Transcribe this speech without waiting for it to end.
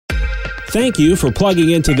Thank you for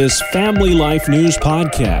plugging into this Family Life News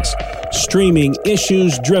podcast, streaming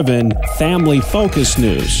issues-driven, family-focused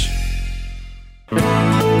news.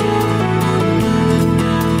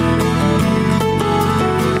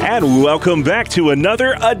 And welcome back to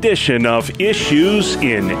another edition of Issues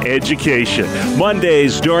in Education.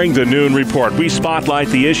 Mondays during the Noon Report, we spotlight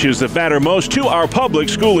the issues that matter most to our public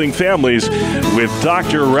schooling families with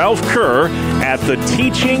Dr. Ralph Kerr at the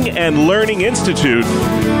Teaching and Learning Institute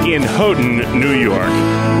in Houghton, New York.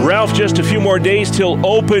 Ralph, just a few more days till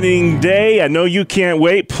opening day. I know you can't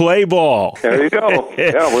wait. Play ball. There you go.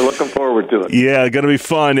 Yeah, we're looking forward to it. Yeah, going to be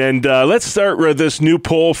fun. And let's start with this new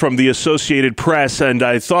poll from the Associated Press. And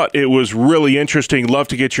I thought it was really interesting. Love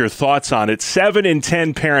to get your thoughts on it. 7 in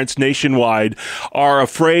 10 parents nationwide are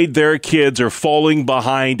afraid their kids are falling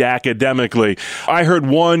behind academically. I heard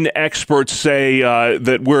one expert say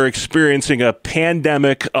that we're experiencing a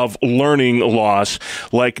pandemic of learning loss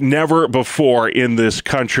like never before in this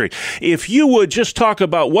country. If you would just talk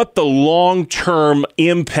about what the long-term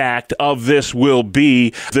impact of this will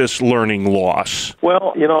be, this learning loss.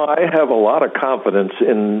 Well, I have a lot of confidence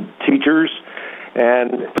in teachers,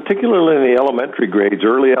 and particularly in the elementary grades,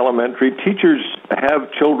 early elementary, teachers have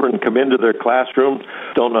children come into their classroom,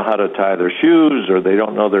 don't know how to tie their shoes, or they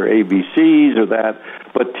don't know their ABCs or that.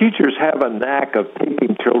 But teachers have a knack of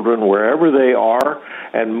taking children wherever they are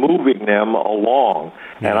and moving them along.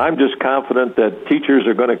 And I'm just confident that teachers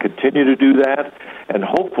are going to continue to do that, and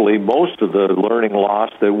hopefully most of the learning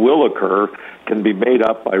loss that will occur can be made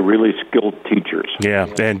up by really skilled teachers. Yeah,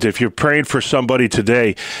 and if you're praying for somebody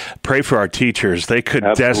today, pray for our teachers. They could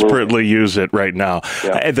desperately use it right now.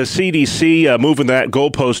 Yeah. And the CDC moving that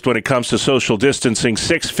goalpost when it comes to social distancing.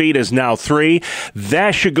 6 feet is now 3.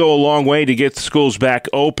 That should go a long way to get the schools back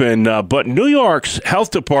open. But New York's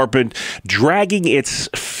health department dragging its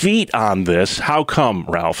feet on this. How come,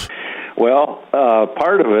 Ralph? Well,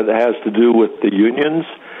 part of it has to do with the unions.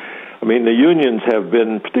 I mean, the unions have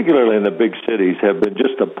been, particularly in the big cities, have been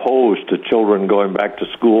just opposed to children going back to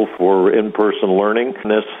school for in-person learning. And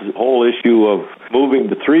this whole issue of moving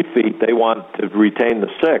to 3 feet, they want to retain the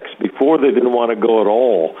 6. Before, they didn't want to go at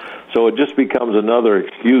all. So it just becomes another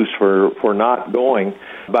excuse for not going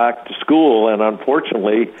back to school. And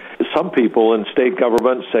unfortunately, some people in state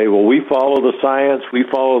government say, well, we follow the science, we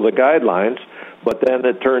follow the guidelines. But then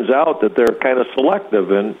it turns out that they're kind of selective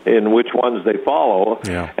in which ones they follow.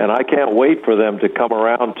 Yeah. And I can't wait for them to come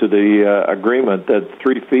around to the agreement that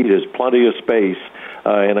 3 feet is plenty of space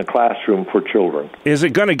in a classroom for children. Is it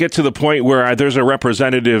going to get to the point where there's a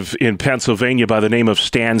representative in Pennsylvania by the name of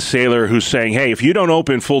Stan Saylor who's saying, hey, if you don't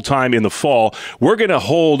open full-time in the fall, we're going to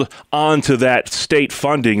hold on to that state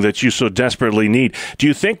funding that you so desperately need. Do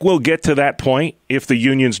you think we'll get to that point if the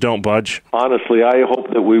unions don't budge? Honestly, I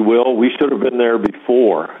hope that we will. We should have been there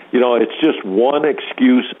before. It's just one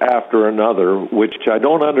excuse after another, which I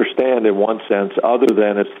don't understand in one sense, other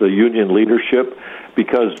than it's the union leadership,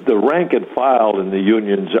 because the rank and file in the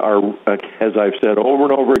unions are, as I've said over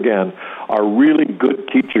and over again, are really good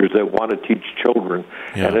teachers that want to teach children.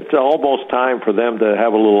 Yeah. And it's almost time for them to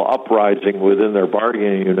have a little uprising within their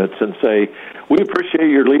bargaining units and say, we appreciate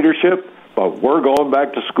your leadership, but we're going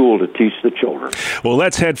back to school to teach the children. Well,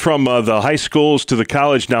 let's head from the high schools to the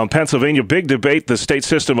college now. In Pennsylvania, big debate. The state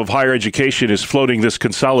system of higher education is floating this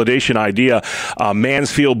consolidation idea.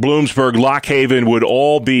 Mansfield, Bloomsburg, Lock Haven would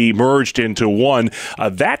all be merged into one.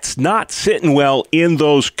 That's not sitting well in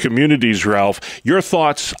those communities, Ralph. Your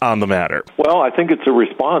thoughts on the matter? Well, I think it's a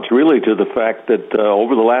response really to the fact that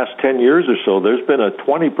over the last 10 years or so, there's been a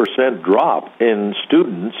 20% drop in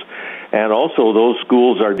students. And also those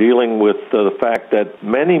schools are dealing with the fact that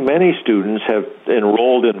many students have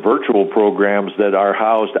enrolled in virtual programs that are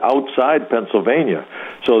housed outside Pennsylvania.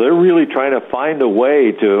 So they're really trying to find a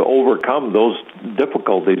way to overcome those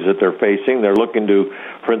difficulties that they're facing. They're looking to,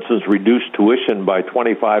 for instance, reduce tuition by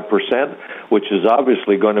 25%, which is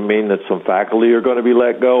obviously going to mean that some faculty are going to be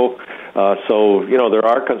let go. So there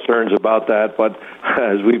are concerns about that. But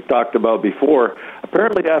as we've talked about before,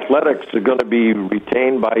 apparently athletics are going to be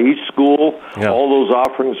retained by each school. Yeah. All those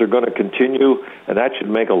offerings are going to continue, and that should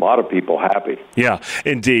make a lot of people happy. Yeah,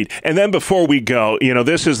 indeed. And then before we go,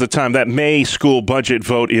 this is the time, that May school budget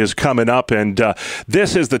vote is coming up, and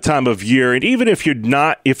this is the time of year. And even if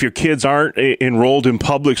your kids aren't enrolled in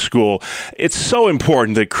public school, it's so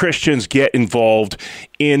important that Christians get involved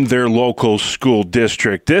in their local school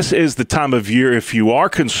district. This is the time of year if you are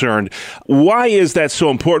concerned. Why is that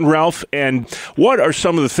so important, Ralph? And what are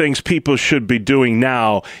some of the things people should be doing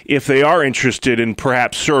now if they are interested in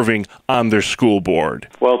perhaps serving on their school board?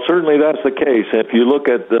 Well, certainly that's the case. If you look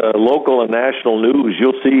at the local and national news,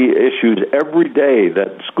 you'll see issues every day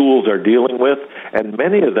that schools are dealing with, and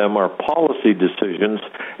many of them are policy decisions,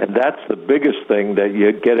 and that's the biggest thing that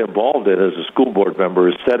you get involved in as a school board member,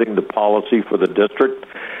 is setting the policy for the district.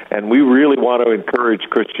 And we really want to encourage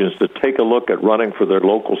Christians to take a look at running for their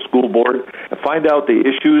local school board and find out the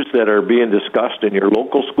issues that are being discussed in your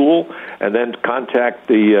local school, and then contact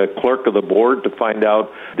the clerk of the board to find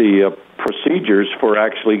out the procedures for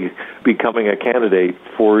actually becoming a candidate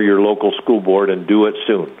for your local school board, and do it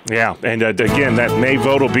soon. Yeah, and again, that May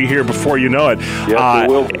vote will be here before you know it. Yes, it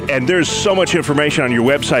will. And there's so much information on your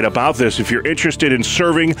website about this. If you're interested in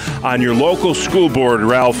serving on your local school board,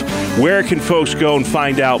 Ralph, where can folks go and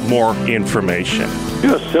find out more information?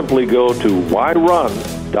 Just simply go to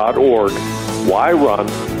whyrun.org,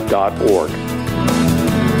 whyrun.org.